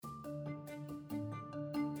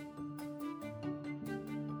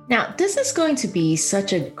Now, this is going to be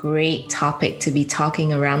such a great topic to be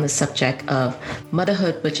talking around the subject of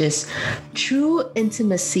motherhood, which is true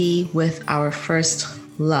intimacy with our first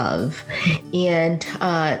love. And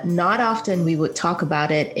not often we would talk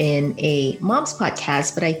about it in a mom's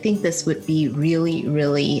podcast, but I think this would be really,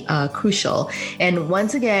 really crucial. And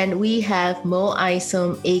once again, we have Mo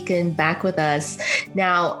Isom Aiken back with us.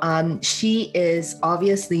 Now, she is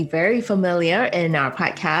obviously very familiar in our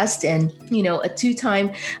podcast and, a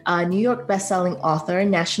two-time New York bestselling author,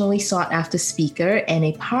 nationally sought after speaker, and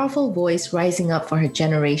a powerful voice rising up for her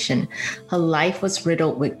generation. Her life was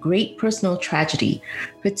riddled with great personal tragedy.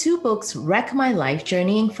 Her two books, Wreck My Life,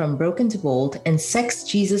 Journeying from Broken to Bold, and Sex,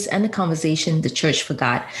 Jesus, and the Conversation the Church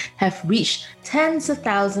Forgot, have reached tens of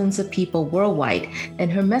thousands of people worldwide,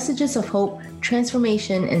 and her messages of hope,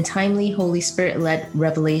 transformation, and timely Holy Spirit-led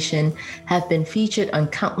revelation have been featured on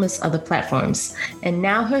countless other platforms. And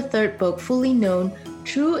now her third book, fully known,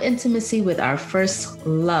 True Intimacy with Our First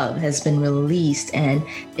Love, has been released, and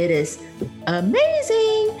it is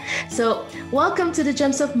amazing. So welcome to the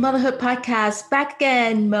Gems of Motherhood podcast. Back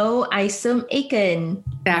again, Mo Isom Aiken.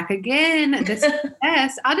 Back again. This is the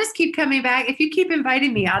best. I'll just keep coming back. If you keep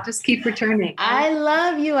inviting me, I'll just keep returning. I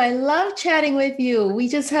love you. I love chatting with you. We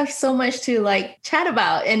just have so much to chat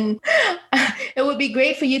about, and it would be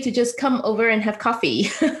great for you to just come over and have coffee.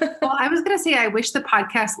 Well, I was going to say, I wish the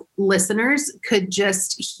podcast listeners could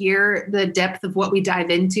just hear the depth of what we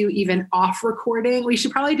dive into, even off recording. We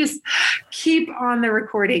should probably just keep on the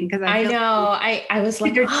recording because I know. I was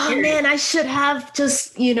like, oh man, I should have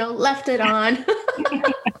just, left it on.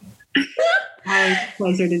 Always a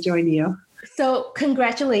pleasure to join you. So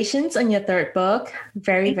congratulations on your third book.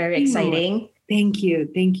 Very, very exciting. Thank you.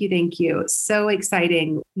 Thank you. Thank you. So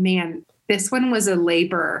exciting, man. This one was a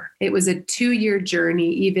labor. It was a 2-year journey,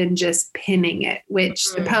 even just pinning it,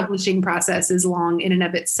 which the publishing process is long in and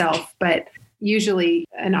of itself. But usually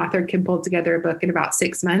an author can pull together a book in about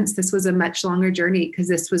 6 months. This was a much longer journey because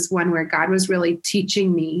this was one where God was really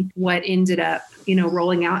teaching me what ended up,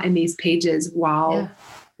 rolling out in these pages while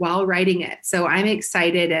writing it. So I'm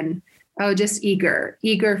excited and just eager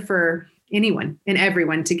for anyone and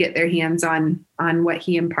everyone to get their hands on what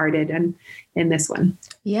he imparted and in this one.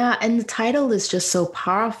 Yeah. And the title is just so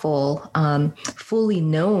powerful, fully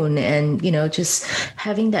known, and, just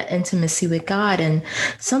having that intimacy with God. And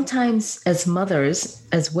sometimes as mothers,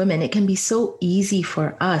 as women, it can be so easy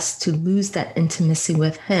for us to lose that intimacy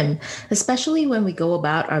with him, especially when we go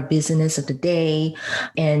about our business of the day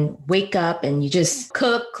and wake up and you just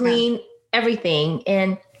cook, clean, everything.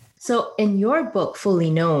 And so in your book, Fully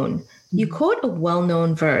Known, you quote a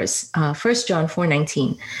well-known verse, 1 John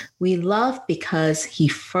 4:19. We love because he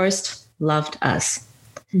first loved us.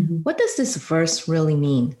 Mm-hmm. What does this verse really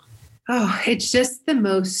mean? Oh, it's just the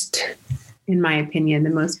most, in my opinion, the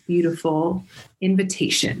most beautiful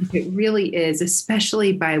invitation. It really is,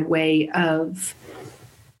 especially by way of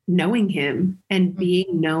knowing him and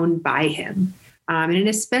being known by him. And it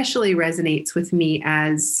especially resonates with me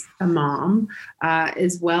as a mom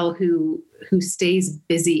as well, who stays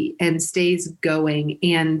busy and stays going,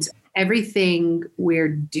 and everything we're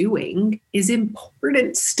doing is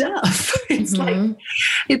important stuff. It's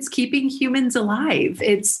it's keeping humans alive.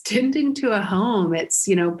 It's tending to a home. It's,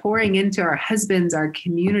 pouring into our husbands, our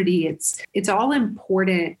community. It's all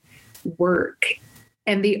important work.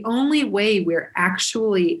 And the only way we're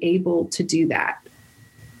actually able to do that,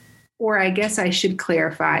 or I guess I should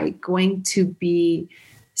clarify, going to be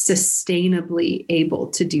sustainably able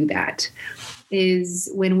to do that, is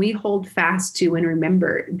when we hold fast to and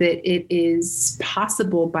remember that it is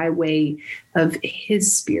possible by way of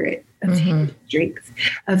his spirit, of his strength,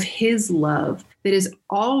 of his love that is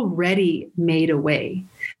already made a way,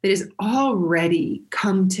 that has already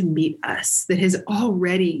come to meet us, that has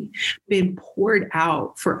already been poured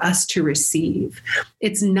out for us to receive.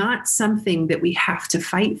 It's not something that we have to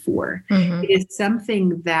fight for. It is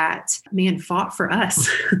something that man fought for us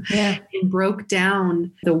and broke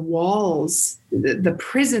down the walls, the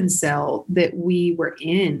prison cell that we were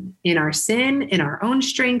in our sin, in our own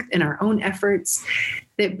strength, in our own efforts,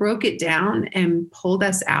 that broke it down and pulled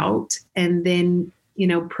us out, and then,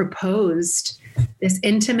 proposed this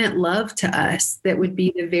intimate love to us that would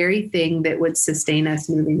be the very thing that would sustain us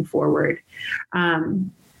moving forward.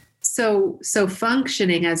 So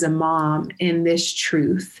functioning as a mom in this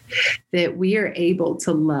truth that we are able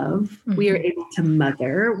to love, we are able to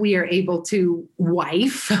mother, we are able to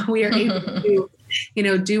wife, we are able to,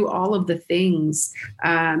 do all of the things.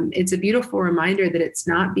 It's a beautiful reminder that it's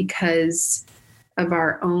not because of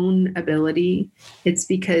our own ability. It's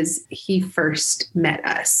because he first met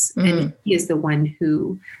us, and he is the one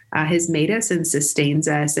who has made us and sustains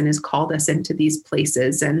us and has called us into these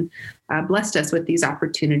places and blessed us with these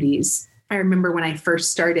opportunities. I remember when I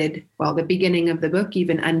first started, the beginning of the book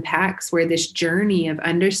even unpacks where this journey of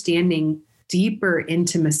understanding deeper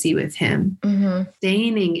intimacy with him,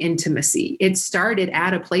 sustaining intimacy. It started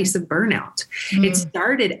at a place of burnout. It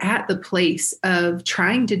started at the place of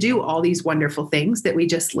trying to do all these wonderful things that we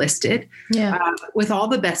just listed, with all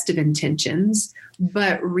the best of intentions,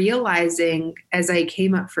 but realizing as I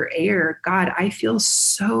came up for air, God, I feel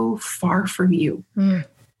so far from you.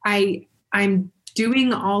 I'm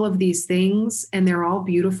doing all of these things and they're all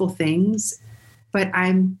beautiful things, but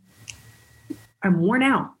I'm worn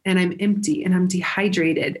out and I'm empty and I'm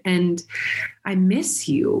dehydrated and I miss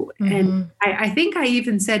you. And I think I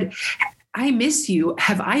even said, I miss you.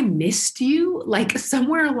 Have I missed you? Like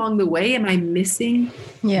somewhere along the way, am I missing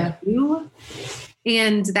you?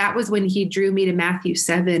 And that was when he drew me to Matthew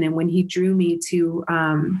 7. And when he drew me to,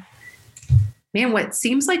 what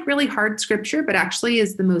seems like really hard scripture, but actually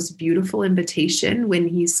is the most beautiful invitation. When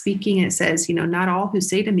he's speaking, it says, not all who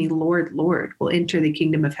say to me, Lord, Lord, will enter the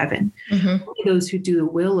kingdom of heaven. Only those who do the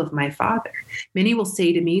will of my Father. Many will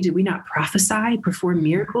say to me, did we not prophesy, perform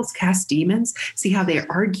miracles, cast demons? See how they're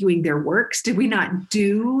arguing their works? Did we not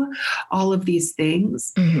do all of these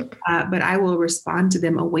things? But I will respond to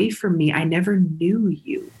them, away from me, I never knew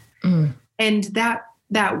you. And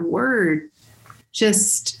that word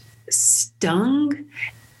just stung,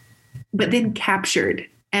 but then captured.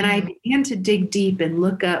 And I began to dig deep and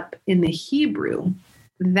look up in the Hebrew.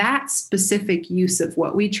 That specific use of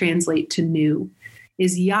what we translate to new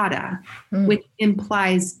is yada, which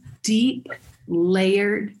implies deep,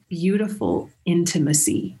 layered, beautiful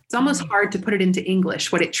intimacy. It's almost hard to put it into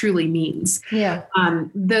English, what it truly means.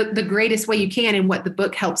 The greatest way you can, and what the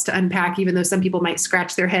book helps to unpack, even though some people might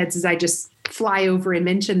scratch their heads as I just fly over and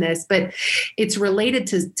mention this, but it's related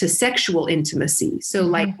to sexual intimacy. So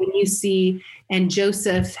like when you see, and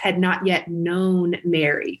Joseph had not yet known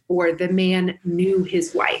Mary, or the man knew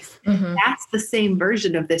his wife, that's the same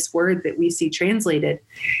version of this word that we see translated.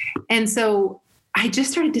 And so I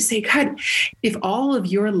just started to say, God, if all of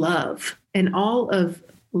your love and all of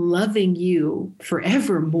loving you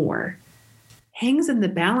forevermore hangs in the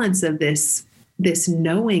balance of this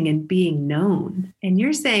knowing and being known, and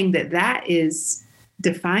you're saying that is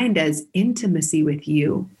defined as intimacy with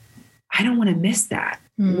you, I don't want to miss that.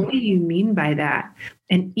 What do you mean by that?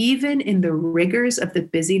 And even in the rigors of the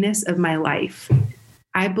busyness of my life,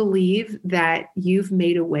 I believe that you've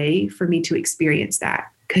made a way for me to experience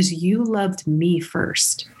that, because you loved me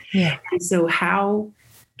first. And so how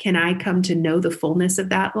can I come to know the fullness of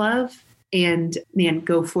that love and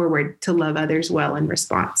go forward to love others well in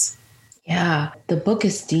response? Yeah, the book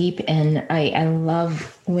is deep. And I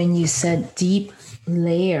love when you said deep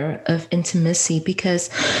layer of intimacy,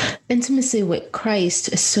 because intimacy with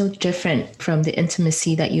Christ is so different from the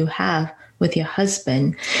intimacy that you have with your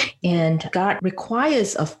husband. And God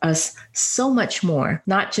requires of us so much more,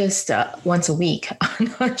 not just once a week,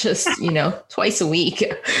 not just, twice a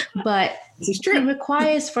week, but He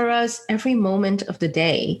requires for us every moment of the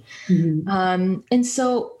day. And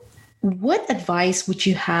so what advice would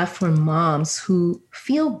you have for moms who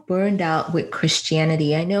feel burned out with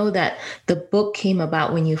Christianity? I know that the book came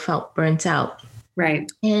about when you felt burnt out.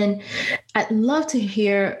 Right. And I'd love to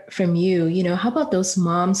hear from you, how about those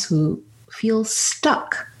moms who feel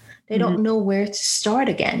stuck? They don't know where to start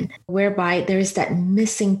again, whereby there's that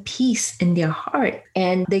missing piece in their heart.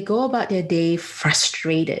 And they go about their day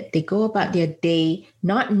frustrated. They go about their day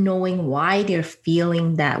not knowing why they're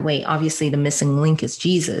feeling that way. Obviously, the missing link is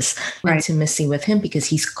Jesus, intimacy with him, because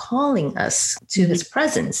he's calling us to his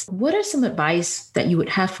presence. What are some advice that you would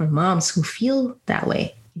have for moms who feel that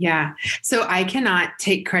way? Yeah. So I cannot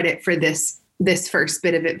take credit for this first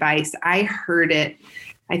bit of advice. I heard it.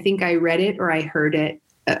 I think I read it or I heard it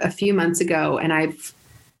a few months ago, and I've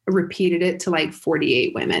repeated it to like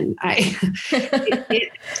 48 women.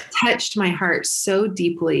 It touched my heart so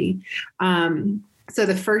deeply. So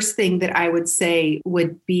the first thing that I would say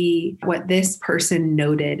would be what this person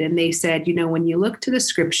noted. And they said, when you look to the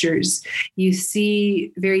scriptures, you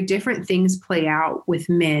see very different things play out with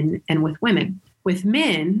men and with women. With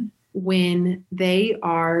men, when they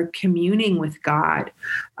are communing with God,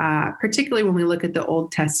 particularly when we look at the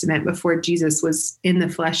Old Testament before Jesus was in the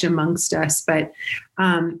flesh amongst us. But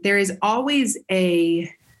there is always a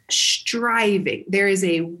striving. There is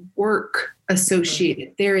a work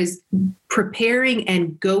associated. There is preparing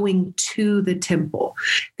and going to the temple.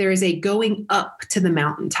 There is a going up to the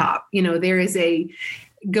mountaintop. There is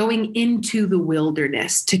going into the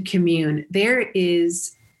wilderness to commune, there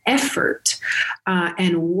is effort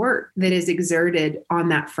and work that is exerted on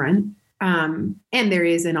that front. And there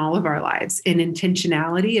is in all of our lives an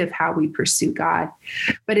intentionality of how we pursue God.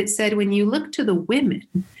 But it said, when you look to the women,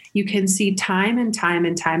 you can see time and time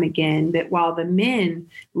and time again that while the men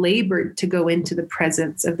labored to go into the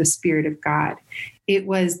presence of the Spirit of God, it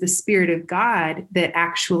was the Spirit of God that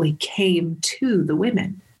actually came to the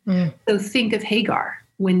women. So think of Hagar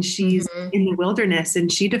when she's in the wilderness,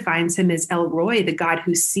 and she defines him as El Roi, the God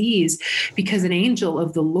who sees, because an angel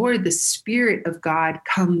of the Lord, the Spirit of God,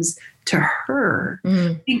 comes to her.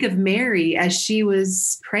 Think of Mary as she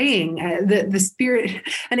was praying, the Spirit,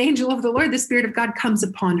 an angel of the Lord, the Spirit of God comes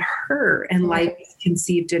upon her, and life is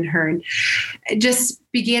conceived in her. And I just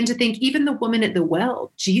began to think, even the woman at the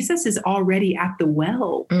well, Jesus is already at the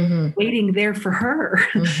well, waiting there for her.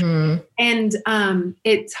 And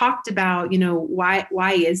it talked about,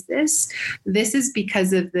 why is this? This is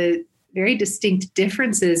because of the very distinct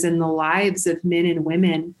differences in the lives of men and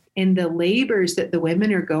women. And the labors that the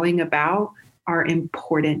women are going about are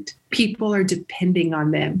important. People are depending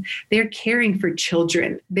on them. They're caring for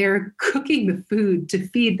children. They're cooking the food to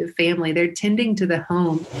feed the family. They're tending to the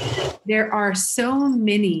home. There are so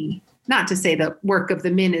many, not to say the work of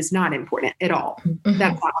the men is not important at all. That's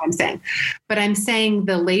not what I'm saying. But I'm saying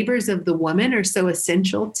the labors of the woman are so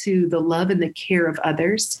essential to the love and the care of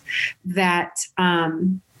others that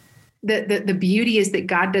the beauty is that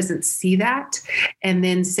God doesn't see that and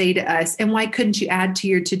then say to us, and why couldn't you add to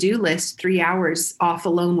your to-do list 3 hours off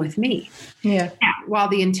alone with me? Yeah. While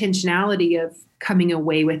the intentionality of coming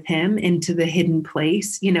away with him into the hidden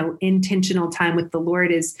place, intentional time with the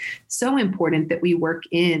Lord is so important that we work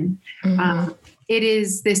in. It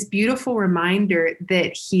is this beautiful reminder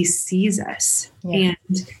that he sees us and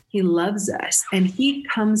he loves us and he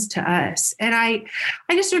comes to us. And I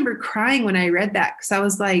just remember crying when I read that, because I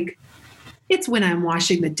was like, it's when I'm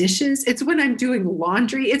washing the dishes. It's when I'm doing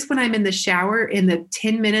laundry. It's when I'm in the shower in the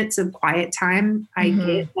 10 minutes of quiet time I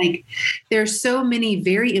get. Like, there's so many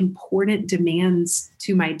very important demands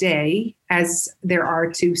to my day, as there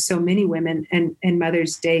are to so many women and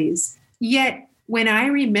Mother's Days. Yet when I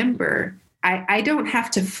remember, I don't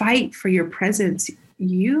have to fight for your presence.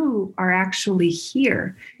 You are actually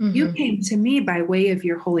here. You came to me by way of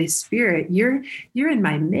your Holy Spirit. You're in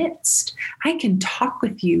my midst. I can talk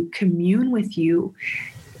with you, commune with you,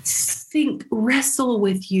 think, wrestle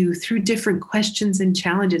with you through different questions and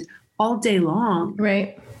challenges all day long.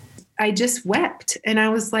 Right. I just wept, and I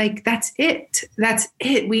was like, that's it. That's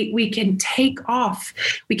it. We can take off.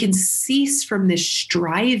 We can cease from this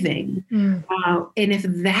striving. And if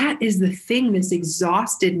that is the thing, this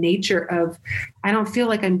exhausted nature of, I don't feel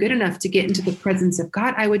like I'm good enough to get into the presence of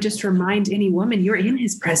God, I would just remind any woman, you're in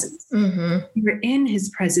his presence. You're in his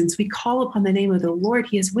presence. We call upon the name of the Lord.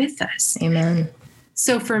 He is with us. Amen.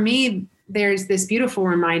 So for me, there's this beautiful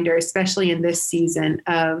reminder, especially in this season,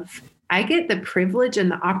 of I get the privilege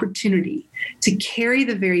and the opportunity to carry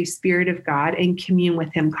the very Spirit of God and commune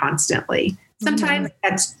with him constantly. Sometimes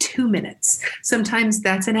that's 2 minutes. Sometimes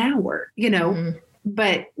that's an hour,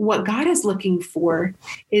 but what God is looking for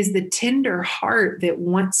is the tender heart that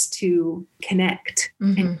wants to connect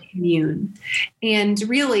and commune. And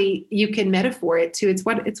really, you can metaphor it to, it's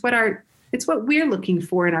what we're looking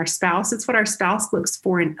for in our spouse. It's what our spouse looks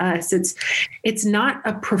for in us. It's not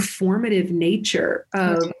a performative nature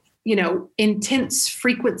of, intense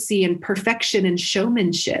frequency and perfection and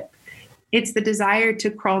showmanship. It's the desire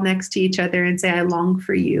to crawl next to each other and say, I long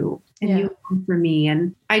for you and you long for me.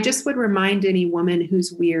 And I just would remind any woman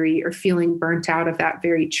who's weary or feeling burnt out of that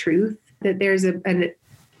very truth, that there's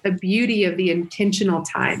a beauty of the intentional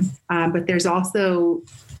time, but there's also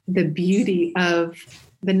the beauty of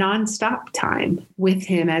the nonstop time with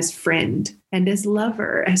him as friend and as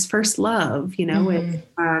lover, as first love,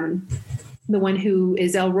 the one who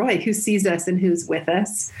is El Roi, who sees us and who's with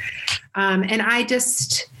us. And I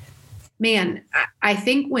just, I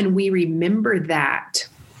think when we remember that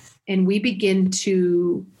and we begin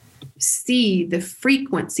to see the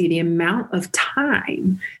frequency, the amount of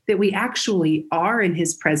time that we actually are in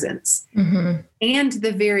his presence and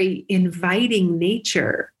the very inviting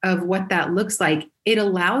nature of what that looks like, it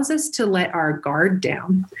allows us to let our guard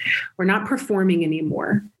down. We're not performing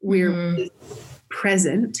anymore. We're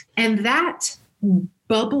present. And that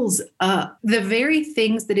bubbles up the very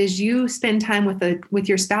things that as you spend time with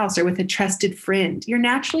your spouse or with a trusted friend, you're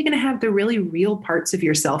naturally going to have the really real parts of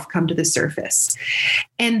yourself come to the surface.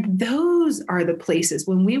 And those are the places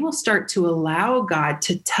when we will start to allow God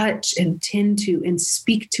to touch and tend to and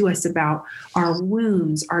speak to us about our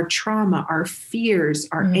wounds, our trauma, our fears,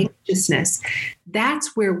 our anxiousness.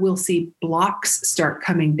 that's where we'll see blocks start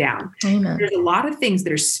coming down. Amen. There's a lot of things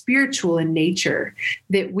that are spiritual in nature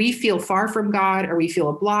that we feel far from God, or we feel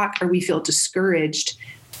a block, or we feel discouraged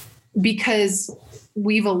because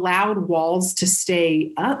we've allowed walls to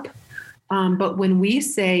stay up. But when we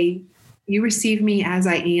say, you receive me as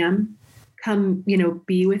I am, come,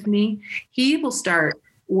 be with me, he will start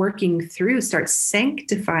working through, start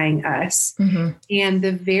sanctifying us. Mm-hmm. And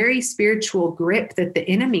the very spiritual grip that the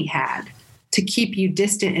enemy had to keep you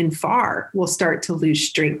distant and far will start to lose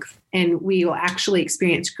strength. And we will actually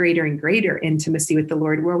experience greater and greater intimacy with the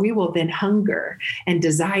Lord, where we will then hunger and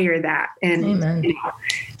desire that and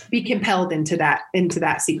be compelled into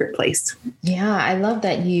that secret place. Yeah, I love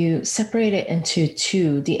that you separate it into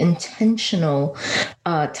two, the intentional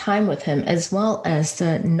time with him, as well as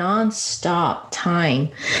the nonstop time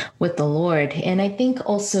with the Lord. And I think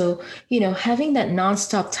also, having that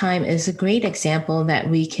nonstop time is a great example that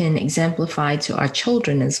we can exemplify to our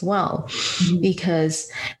children as well. Mm-hmm. Because,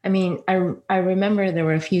 I remember there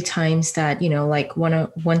were a few times that, like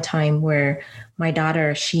one time where my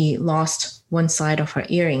daughter, she lost one side of her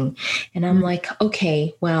earring. And I'm like,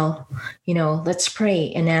 okay, well, let's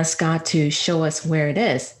pray and ask God to show us where it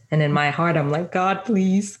is. And in my heart, I'm like, God,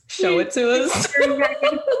 please show it to us.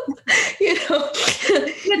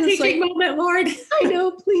 It's like, moment, Lord. I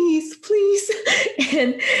know, please.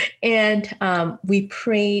 And we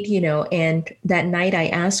prayed, and that night I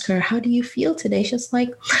asked her, how do you feel today? She's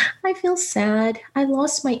like, I feel sad. I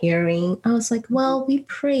lost my earring. I was like, well, we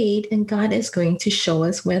prayed and God is going to show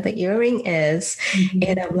us where the earring is. Mm-hmm.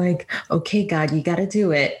 And I'm like, okay, God, you got to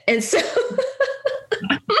do it. And so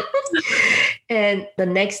and the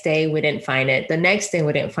next day we didn't find it.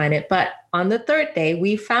 But on the third day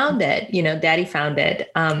we found it, Daddy found it.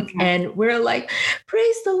 And we're like,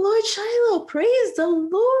 praise the Lord, Shiloh, praise the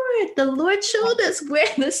Lord. The Lord showed us where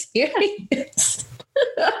this earring is.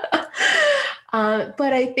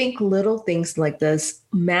 But I think little things like this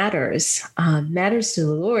matters to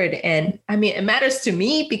the Lord. And it matters to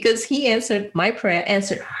me because he answered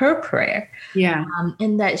her prayer. Yeah.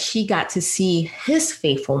 And that she got to see his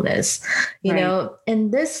faithfulness, you know,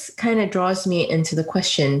 and this kind of draws me into the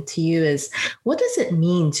question to you is, what does it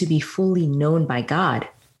mean to be fully known by God?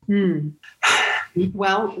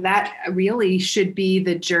 Well, that really should be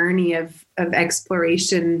the journey of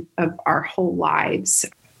exploration of our whole lives.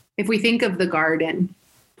 If we think of the garden,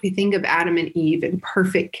 we think of Adam and Eve in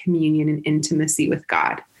perfect communion and intimacy with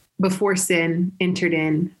God before sin entered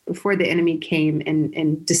in, before the enemy came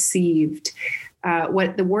and deceived.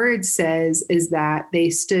 What the word says is that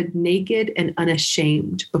they stood naked and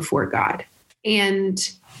unashamed before God.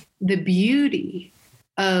 And the beauty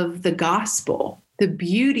of the gospel, the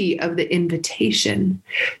beauty of the invitation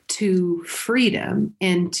to freedom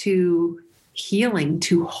and to healing,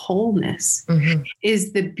 to wholeness,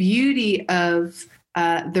 is the beauty of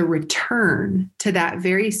the return to that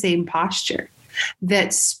very same posture,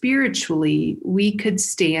 that spiritually we could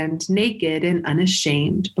stand naked and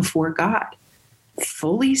unashamed before God,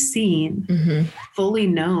 fully seen, fully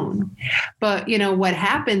known. But what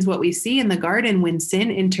happens, what we see in the garden when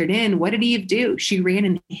sin entered in, what did Eve do? She ran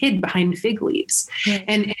and hid behind fig leaves.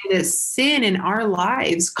 And the sin in our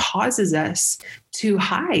lives causes us to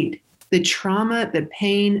hide. The trauma, the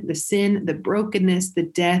pain, the sin, the brokenness, the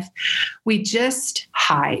death, we just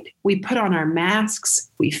hide. We put on our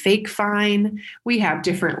masks, we fake fine, we have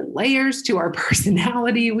different layers to our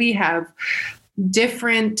personality, we have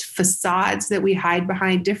different facades that we hide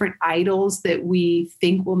behind, different idols that we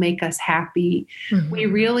think will make us happy. We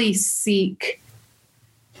really seek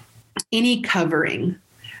any covering.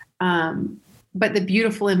 But the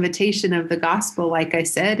beautiful invitation of the gospel, like I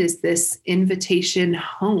said, is this invitation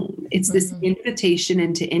home. It's this invitation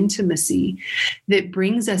into intimacy that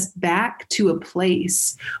brings us back to a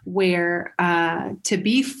place where to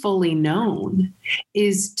be fully known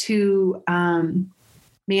is to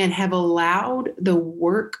have allowed the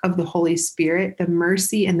work of the Holy Spirit, the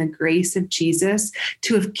mercy and the grace of Jesus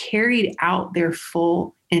to have carried out their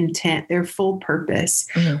full intent, their full purpose,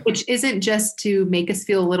 which isn't just to make us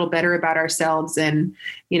feel a little better about ourselves and,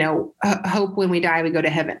 hope when we die, we go to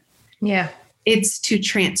heaven. Yeah. It's to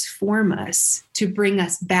transform us, to bring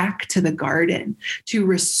us back to the garden, to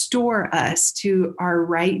restore us to our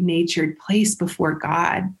right natured place before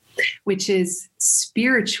God, which is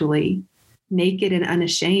spiritually naked and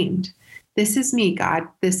unashamed. This is me, God.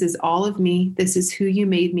 This is all of me. This is who you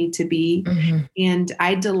made me to be. And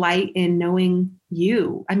I delight in knowing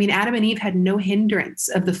you. Adam and Eve had no hindrance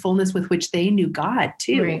of the fullness with which they knew God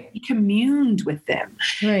too. He communed with them.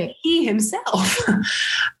 He himself.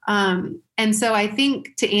 And And so I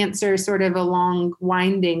think to answer sort of a long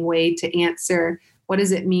winding way to answer, what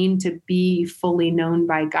does it mean to be fully known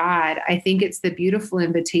by God? I think it's the beautiful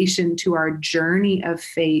invitation to our journey of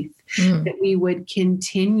faith that we would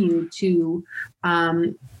continue to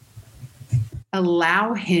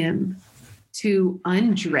allow him to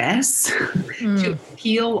undress, to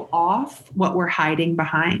peel off what we're hiding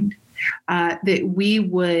behind. That we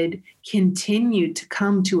would continue to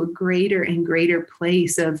come to a greater and greater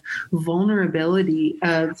place of vulnerability,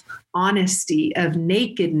 of honesty, of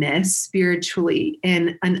nakedness spiritually,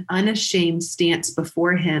 and an unashamed stance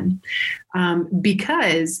before him.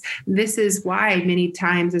 Because this is why many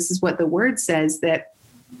times, this is what the word says, that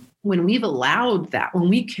when we've allowed that, when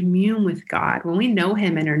we commune with God, when we know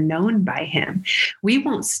him and are known by him, we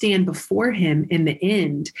won't stand before him in the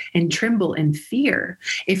end and tremble in fear.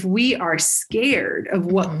 If we are scared of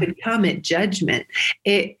what could come at judgment,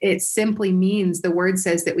 it simply means the word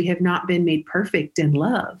says that we have not been made perfect in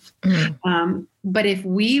love. But if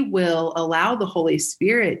we will allow the Holy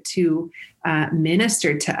Spirit to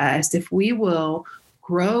minister to us, if we will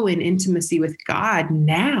grow in intimacy with God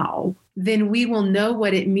now, then we will know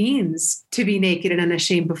what it means to be naked and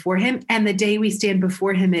unashamed before him. And the day we stand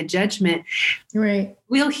before him at judgment, right,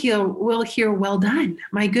 we'll hear, well done,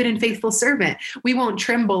 my good and faithful servant. We won't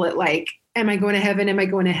tremble at like, am I going to heaven? Am I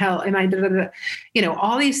going to hell? Am I,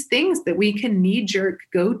 all these things that we can knee jerk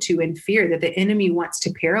go to in fear that the enemy wants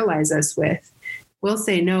to paralyze us with. We'll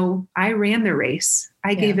say, no, I ran the race.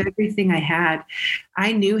 I gave everything I had.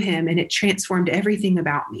 I knew him, and it transformed everything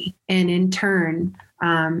about me. And in turn,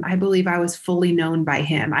 I believe I was fully known by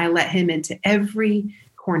him. I let him into every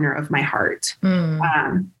corner of my heart.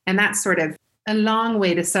 And that's sort of a long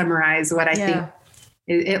way to summarize what I think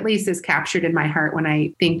at least is captured in my heart when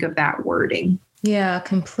I think of that wording. Yeah,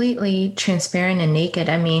 completely transparent and naked.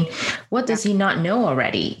 I mean, what does he not know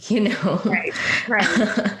already? Right.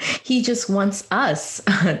 He just wants us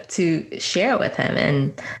to share with him.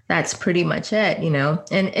 And that's pretty much it,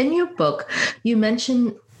 And in your book, you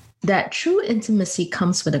mentioned that true intimacy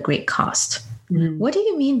comes with a great cost. What do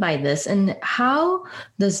you mean by this? And how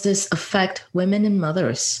does this affect women and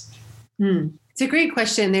mothers? It's a great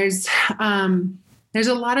question. There's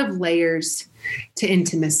a lot of layers to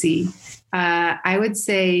intimacy. I would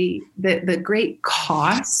say that the great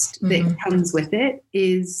cost that comes with it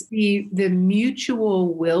is the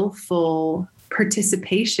mutual willful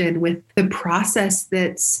participation with the process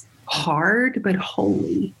that's hard but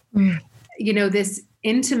holy. This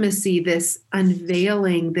intimacy, this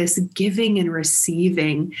unveiling, this giving and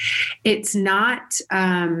receiving, it's not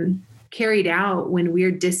carried out when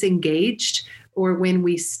we're disengaged or when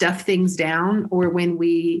we stuff things down or when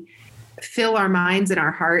we fill our minds and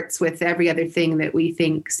our hearts with every other thing that we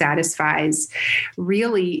think satisfies.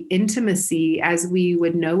 Really, intimacy, as we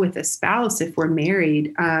would know with a spouse if we're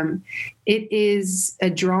married, it is a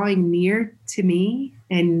drawing near to me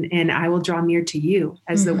and I will draw near to you,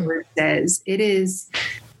 as the word says. It is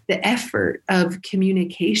the effort of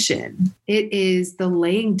communication. It is the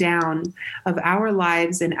laying down of our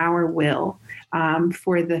lives and our will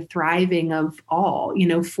for the thriving of all,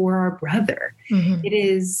 for our brother. It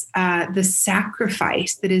is the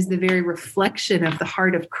sacrifice that is the very reflection of the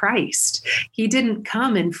heart of Christ. He didn't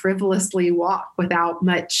come and frivolously walk without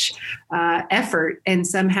much effort and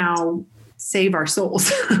somehow save our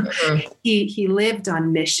souls. He lived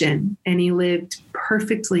on mission, and he lived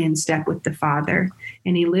perfectly in step with the Father,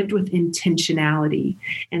 and he lived with intentionality.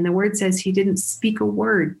 And the word says he didn't speak a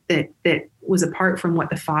word that was apart from what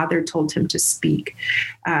the Father told him to speak.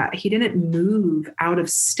 He didn't move out of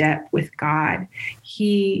step with God.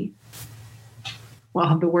 The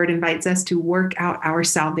word invites us to work out our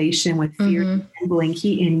salvation with fear and trembling.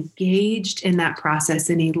 He engaged in that process,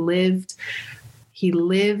 and he lived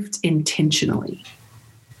intentionally.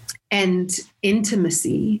 And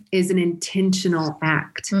intimacy is an intentional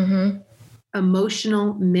act.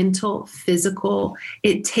 Emotional, mental, physical.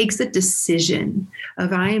 It takes a decision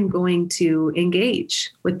of I am going to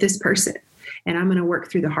engage with this person, and I'm going to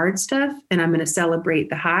work through the hard stuff, and I'm going to celebrate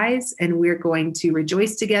the highs, and we're going to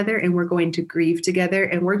rejoice together, and we're going to grieve together,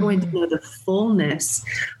 and we're going to know the fullness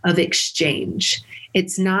of exchange.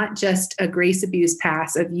 It's not just a grace abuse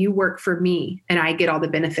pass of you work for me and I get all the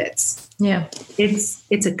benefits. Yeah.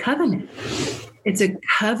 It's a covenant. It's a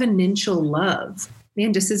covenantal love.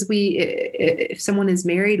 Man, just as if someone is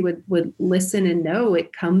married would listen and know,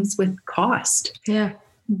 it comes with cost. Yeah.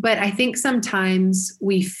 But I think sometimes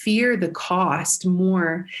we fear the cost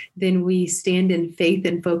more than we stand in faith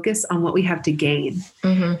and focus on what we have to gain,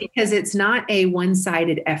 because it's not a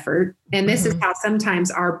one-sided effort. And this is how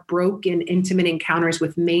sometimes our broken, intimate encounters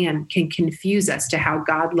with man can confuse us to how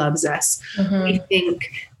God loves us. We think,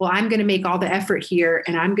 well, I'm going to make all the effort here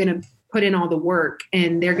and I'm going to put in all the work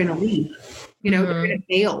and they're going to leave. They're going to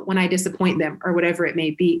fail when I disappoint them or whatever it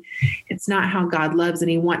may be. It's not how God loves.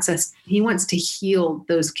 And he wants to heal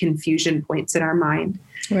those confusion points in our mind.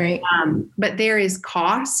 Right. But there is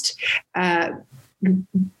cost,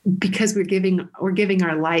 because we're giving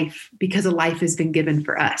our life because a life has been given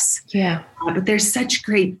for us. Yeah. But there's such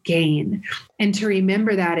great gain. And to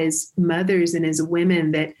remember that as mothers and as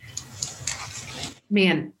women that,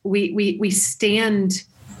 man, we stand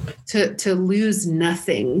to lose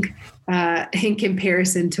nothing in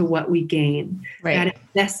comparison to what we gain. Right. That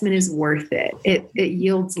investment is worth it. It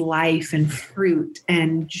yields life and fruit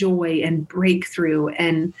and joy and breakthrough,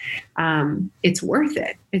 and it's worth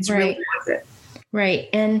it. It's really worth it. Right.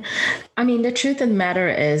 And I mean, the truth of the matter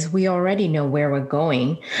is we already know where we're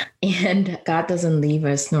going, and God doesn't leave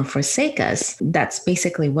us nor forsake us. That's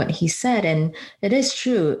basically what he said. And it is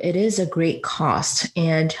true. It is a great cost.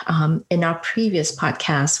 And in our previous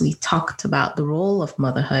podcast, we talked about the role of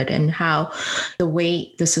motherhood and how the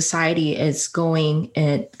way the society is going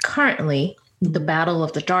currently, the battle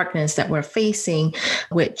of the darkness that we're facing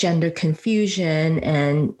with gender confusion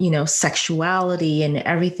and, sexuality and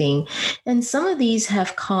everything. And some of these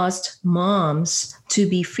have caused moms to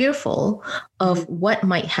be fearful of what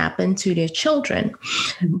might happen to their children.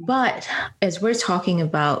 But as we're talking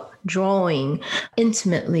about drawing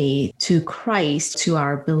intimately to Christ, to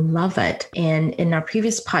our beloved, and in our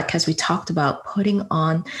previous podcast, we talked about putting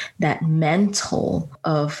on that mantle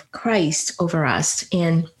of Christ over us.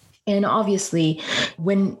 And obviously,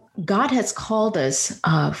 when God has called us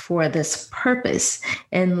for this purpose,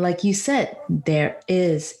 and like you said, there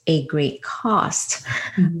is a great cost.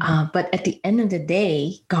 But at the end of the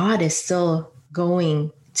day, God is still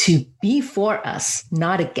going to be for us,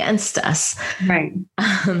 not against us. Right.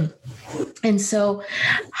 And so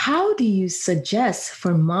how do you suggest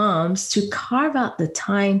for moms to carve out the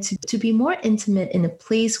time to be more intimate in a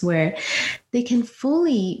place where they can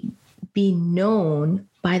fully be known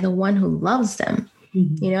by the one who loves them?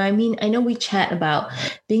 I mean, I know we chat about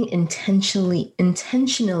being intentionally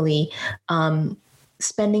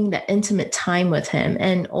spending that intimate time with him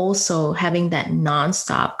and also having that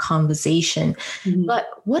nonstop conversation. But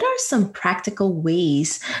what are some practical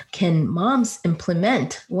ways can moms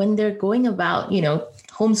implement when they're going about,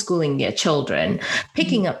 homeschooling their children,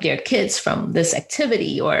 picking up their kids from this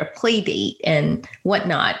activity or play date and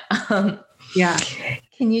whatnot? Yeah.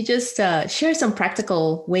 Can you just share some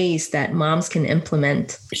practical ways that moms can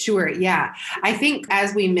implement? Sure. Yeah. I think,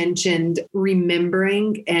 as we mentioned,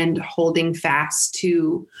 remembering and holding fast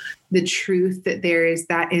to the truth that there is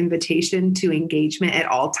that invitation to engagement at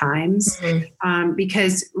all times.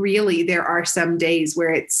 Because really there are some days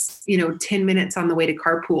where it's, 10 minutes on the way to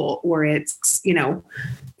carpool, or it's,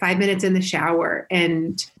 5 minutes in the shower,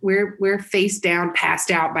 and we're face down, passed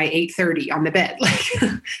out by 8:30 on the bed.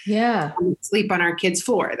 Yeah. Sleep on our kids'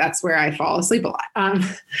 floor. That's where I fall asleep a lot.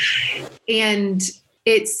 And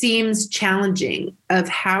it seems challenging of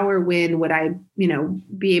how or when would I,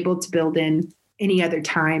 be able to build in any other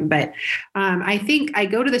time. But I think I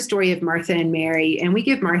go to the story of Martha and Mary, and we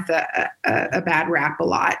give Martha a bad rap a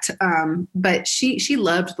lot. But she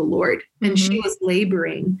loved the Lord, and she was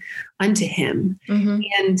laboring unto him.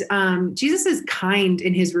 And Jesus is kind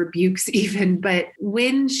in his rebukes even, but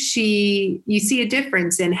when you see a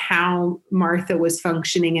difference in how Martha was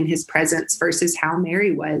functioning in his presence versus how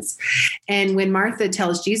Mary was. And when Martha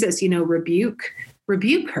tells Jesus, rebuke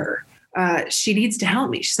her. She needs to help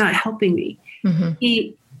me. She's not helping me.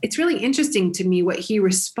 It's really interesting to me what he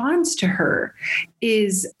responds to her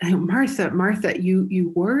is, Martha,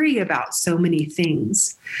 you worry about so many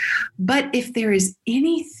things, but if there is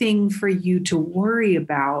anything for you to worry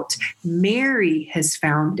about, Mary has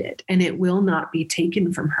found it, and it will not be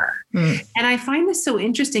taken from her. And I find this so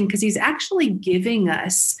interesting because he's actually giving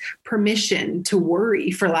us permission to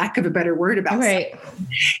worry, for lack of a better word, about something.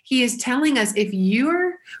 He is telling us, if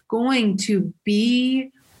you're going to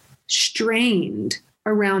be strained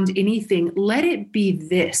around anything, let it be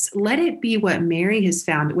this. Let it be what Mary has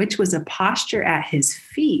found, which was a posture at his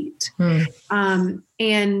feet.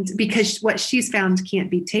 And because what she's found can't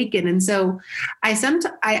be taken. And so I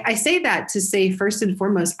say that to say, first and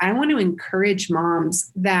foremost, I want to encourage moms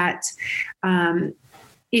that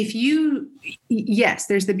yes,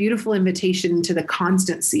 there's the beautiful invitation to the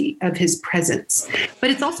constancy of his presence, but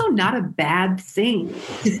it's also not a bad thing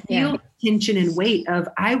to feel tension and weight of,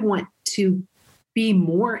 I want to be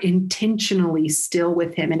more intentionally still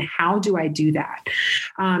with him. And how do I do that?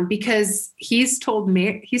 Because he's told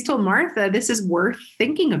Martha, this is worth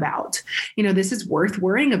thinking about. This is worth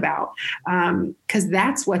worrying about, because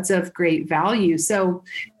that's what's of great value. So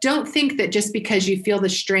don't think that just because you feel the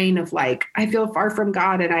strain of like, I feel far from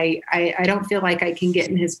God and I don't feel like I can get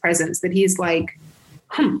in his presence, that he's like,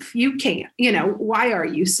 humph, you can't, why are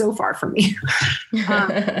you so far from me?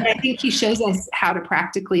 I think he shows us how to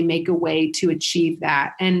practically make a way to achieve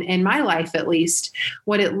that. And in my life, at least,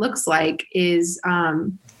 what it looks like is,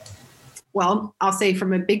 well, I'll say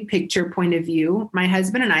from a big picture point of view, my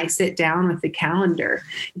husband and I sit down with the calendar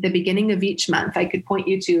at the beginning of each month. I could point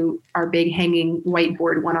you to our big hanging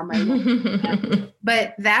whiteboard one on my wall.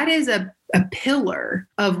 But that is a pillar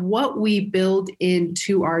of what we build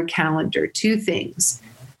into our calendar. Two things: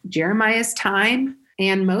 Jeremiah's time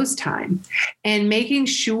and Mo's time, and making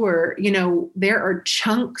sure, there are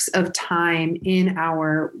chunks of time in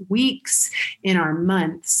our weeks, in our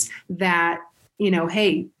months that,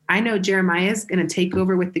 hey, I know Jeremiah is going to take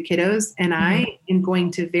over with the kiddos, and I am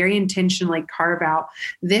going to very intentionally carve out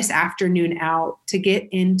this afternoon out to get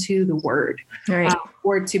into the word, right.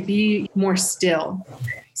 Or to be more still.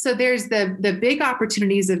 So there's the big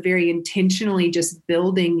opportunities of very intentionally just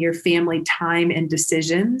building your family time and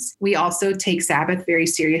decisions. We also take Sabbath very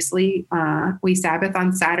seriously. We Sabbath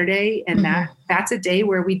on Saturday, and that's a day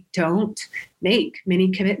where we don't make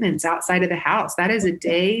many commitments outside of the house. That is a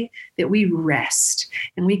day that we rest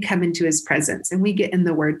and we come into his presence and we get in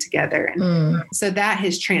the word together. And so that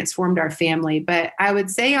has transformed our family. But I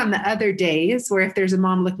would say on the other days where if there's a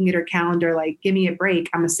mom looking at her calendar, like, give me a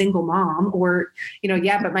break, I'm a single mom, or,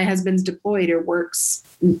 but my husband's deployed or works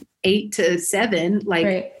 8 to 7, like,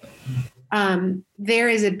 right. There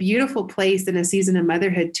is a beautiful place in a season of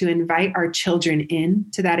motherhood to invite our children in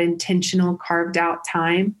to that intentional carved out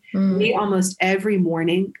time. We almost every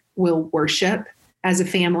morning will worship as a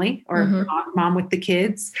family, or mom with the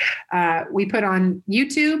kids. We put on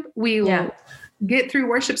YouTube. We will get through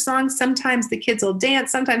worship songs. Sometimes the kids will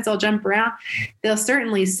dance. Sometimes they'll jump around. They'll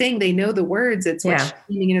certainly sing. They know the words. It's what's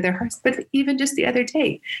coming into their hearts. But even just the other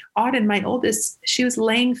day, Auden, my oldest, she was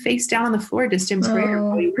laying face down on the floor just in prayer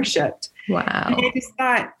while we worshiped. Wow. And I just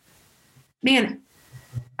thought, man,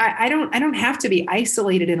 I don't have to be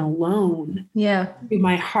isolated and alone. Yeah.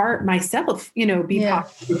 My heart, myself, be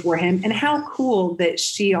possible before him. And how cool that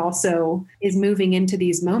she also is moving into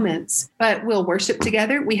these moments. But we'll worship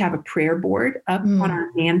together. We have a prayer board up on our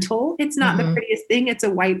mantle. It's not the prettiest thing. It's a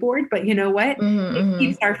whiteboard, but you know what? It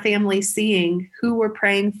keeps our family seeing who we're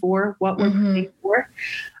praying for, what we're praying for.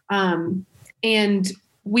 And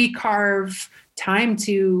we carve time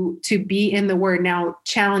to be in the word. Now,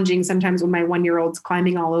 challenging sometimes when my 1-year-old's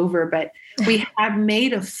climbing all over, but we have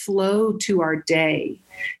made a flow to our day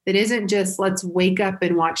that isn't just let's wake up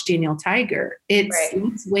and watch Daniel Tiger. It's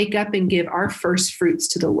let's wake up and give our first fruits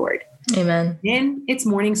to the Lord. Amen. Then it's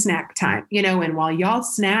morning snack time, and while y'all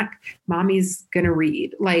snack, mommy's going to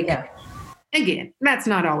read. Again, that's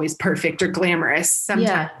not always perfect or glamorous.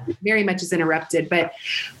 Sometimes very much is interrupted, but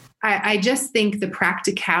I just think the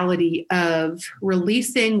practicality of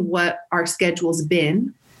releasing what our schedule's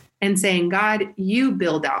been and saying, God, you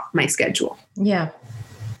build out my schedule. Yeah.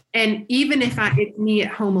 And even if it's me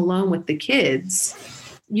at home alone with the kids,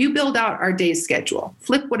 you build out our day's schedule.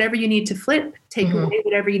 Flip whatever you need to flip, take away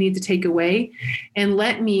whatever you need to take away, and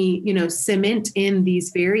let me, cement in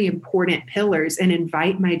these very important pillars and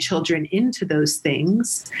invite my children into those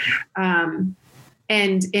things.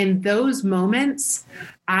 And in those moments,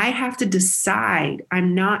 I have to decide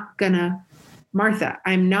I'm not going to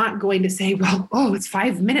say, well, it's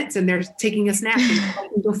 5 minutes and they're taking a snack and I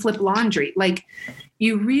can go flip laundry. Like,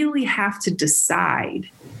 you really have to decide,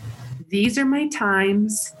 these are my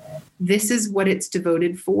times. This is what it's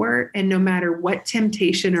devoted for. And no matter what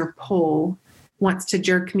temptation or pull wants to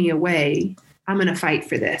jerk me away, I'm going to fight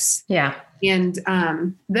for this. Yeah. And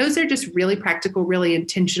those are just really practical, really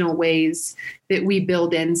intentional ways that we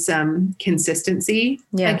build in some consistency.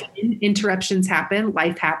 Yeah. Again, interruptions happen,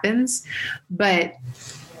 life happens, but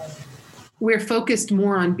we're focused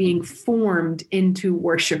more on being formed into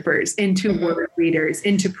worshipers, into word readers,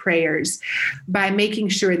 into prayers by making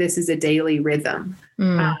sure this is a daily rhythm.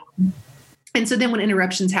 And so then when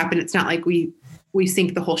interruptions happen, it's not like we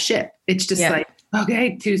sink the whole ship. It's just like,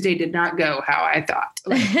 okay, Tuesday did not go how I thought.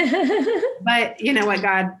 But you know what,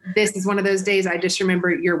 God, this is one of those days I just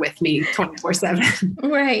remember you're with me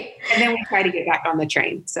 24/7. Right. And then we try to get back on the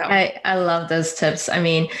train. So I love those tips. I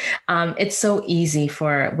mean, it's so easy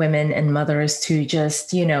for women and mothers to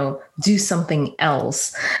just, do something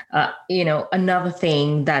else, another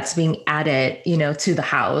thing that's being added, to the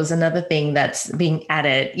house, another thing that's being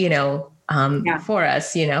added, for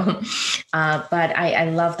us, but I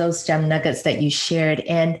love those gem nuggets that you shared,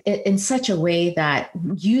 and in such a way that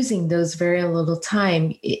using those very little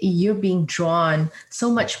time, you're being drawn so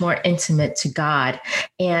much more intimate to God.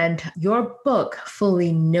 And your book,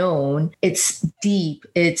 Fully Known, it's deep,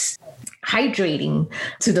 it's hydrating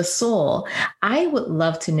to the soul. I would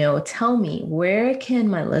love to know, tell me, where can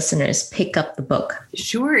my listeners pick up the book?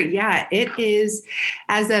 Sure. Yeah, it is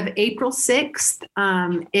as of April 6th.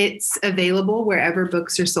 It's available wherever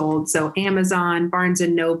books are sold. So Amazon, Barnes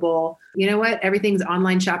and Noble, you know what? Everything's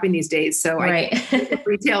online shopping these days. So right. I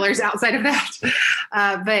retailers outside of that.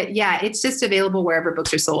 But yeah, it's just available wherever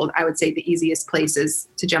books are sold. I would say the easiest place is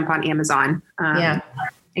to jump on Amazon.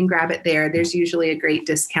 And grab it there. There's usually a great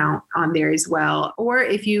discount on there as well. Or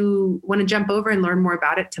if you want to jump over and learn more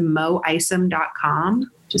about it, to moisom.com,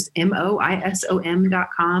 just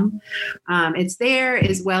moisom.com. It's there,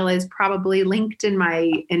 as well as probably linked in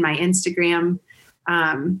my Instagram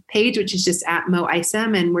page, which is just at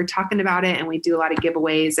moisom. And we're talking about it, and we do a lot of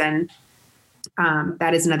giveaways, and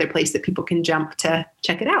that is another place that people can jump to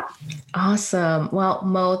check it out. Awesome. Well,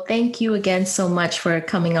 Mo, thank you again so much for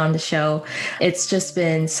coming on the show. It's just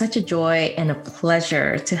been such a joy and a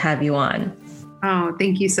pleasure to have you on. Oh,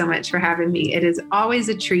 thank you so much for having me. It is always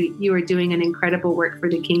a treat. You are doing an incredible work for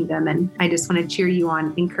the kingdom, and I just want to cheer you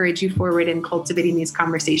on, encourage you forward in cultivating these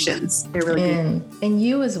conversations. They're really good. And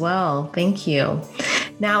you as well. Thank you.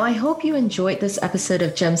 Now, I hope you enjoyed this episode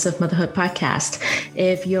of Gems of Motherhood podcast.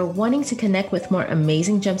 If you're wanting to connect with more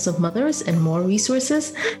amazing Gems of Mothers and more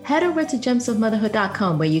resources, head over to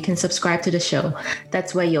gemsofmotherhood.com, where you can subscribe to the show.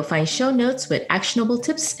 That's where you'll find show notes with actionable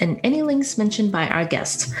tips and any links mentioned by our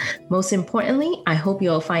guests. Most importantly, I hope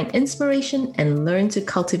you'll find inspiration and learn to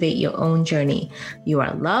cultivate your own journey. You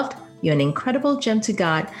are loved. You're an incredible gem to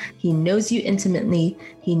God. He knows you intimately.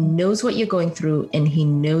 He knows what you're going through, and He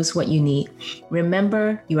knows what you need.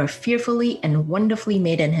 Remember, you are fearfully and wonderfully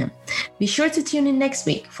made in Him. Be sure to tune in next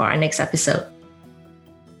week for our next episode.